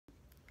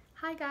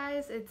Hi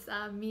guys, it's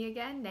me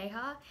again,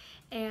 Neha,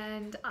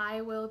 and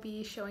I will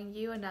be showing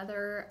you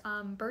another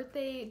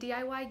birthday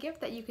DIY gift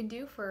that you can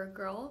do for a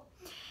girl.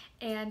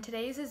 And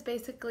today's is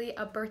basically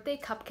a birthday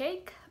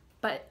cupcake,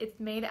 but it's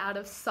made out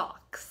of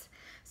socks.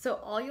 So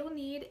all you'll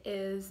need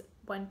is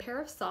one pair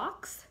of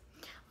socks.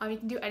 You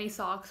can do any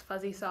socks,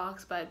 fuzzy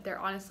socks, but there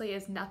honestly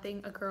is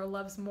nothing a girl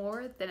loves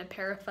more than a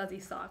pair of fuzzy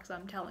socks,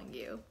 I'm telling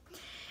you.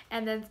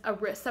 And then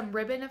some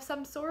ribbon of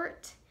some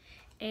sort,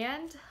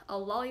 and a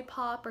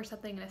lollipop or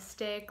something in a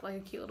stick, like a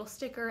cute little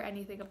sticker,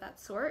 anything of that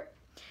sort.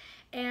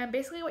 And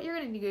basically what you're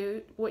gonna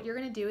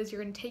do is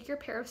you're gonna take your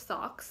pair of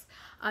socks.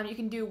 You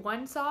can do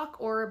one sock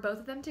or both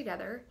of them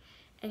together,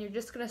 and you're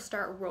just gonna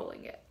start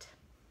rolling it.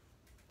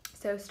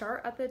 So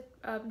start at the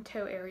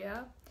toe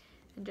area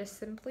and just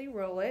simply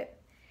roll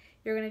it.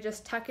 You're gonna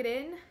just tuck it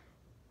in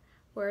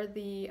where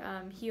the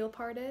heel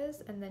part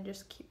is, and then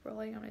just keep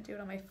rolling. I'm gonna do it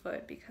on my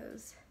foot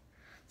because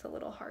it's a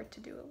little hard to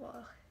do it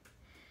well.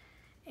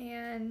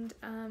 And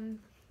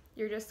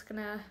you're just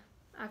gonna,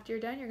 after you're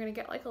done, you're gonna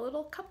get like a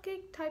little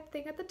cupcake type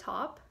thing at the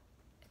top.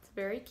 It's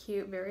very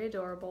cute, very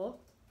adorable.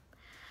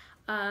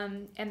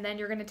 And then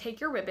you're gonna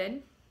take your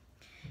ribbon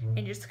and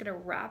you're just gonna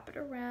wrap it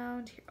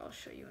around. Here, I'll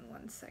show you in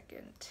 1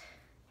 second.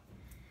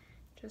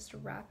 Just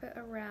wrap it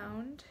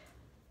around.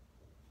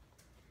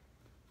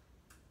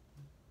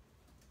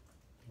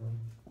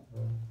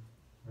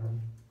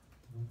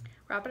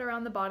 Wrap it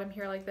around the bottom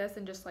here like this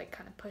and just like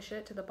kind of push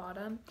it to the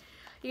bottom.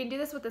 You can do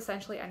this with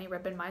essentially any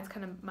ribbon.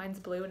 Mine's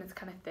blue and it's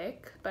kind of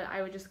thick, but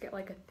I would just get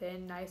like a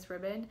thin, nice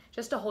ribbon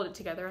just to hold it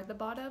together at the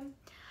bottom.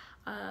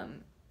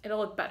 It'll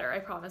look better, I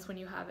promise, when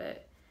you have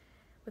it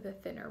with a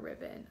thinner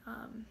ribbon.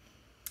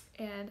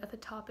 And at the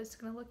top it's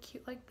gonna look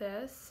cute like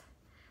this.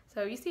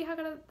 So you see how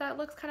that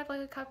looks kind of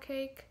like a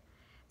cupcake?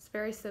 It's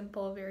very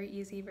simple, very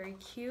easy, very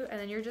cute. And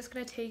then you're just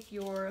gonna take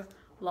your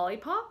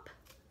lollipop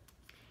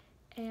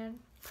and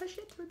push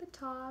it through the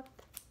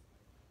top.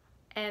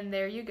 And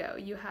there you go,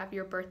 you have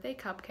your birthday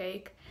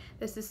cupcake.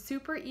 This is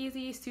super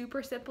easy,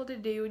 super simple to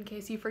do in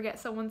case you forget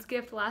someone's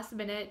gift last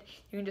minute.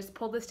 You can just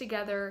pull this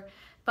together.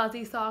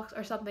 Fuzzy socks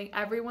are something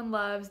everyone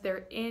loves.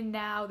 They're in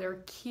now,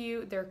 they're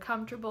cute, they're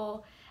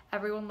comfortable.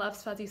 Everyone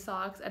loves fuzzy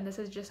socks, and this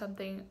is just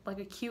something like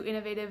a cute,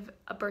 innovative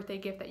birthday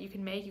gift that you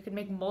can make. You can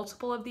make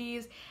multiple of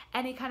these,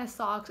 any kind of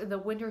socks in the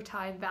winter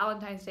time,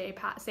 Valentine's Day,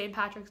 St.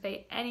 Patrick's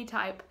Day, any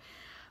type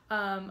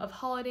of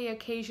holiday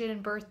occasion,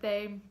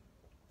 birthday.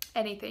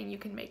 Anything, you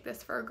can make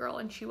this for a girl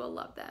and she will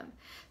love them.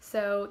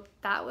 So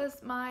that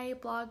was my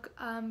blog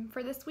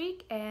for this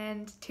week,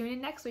 and tune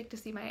in next week to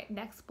see my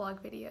next blog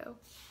video.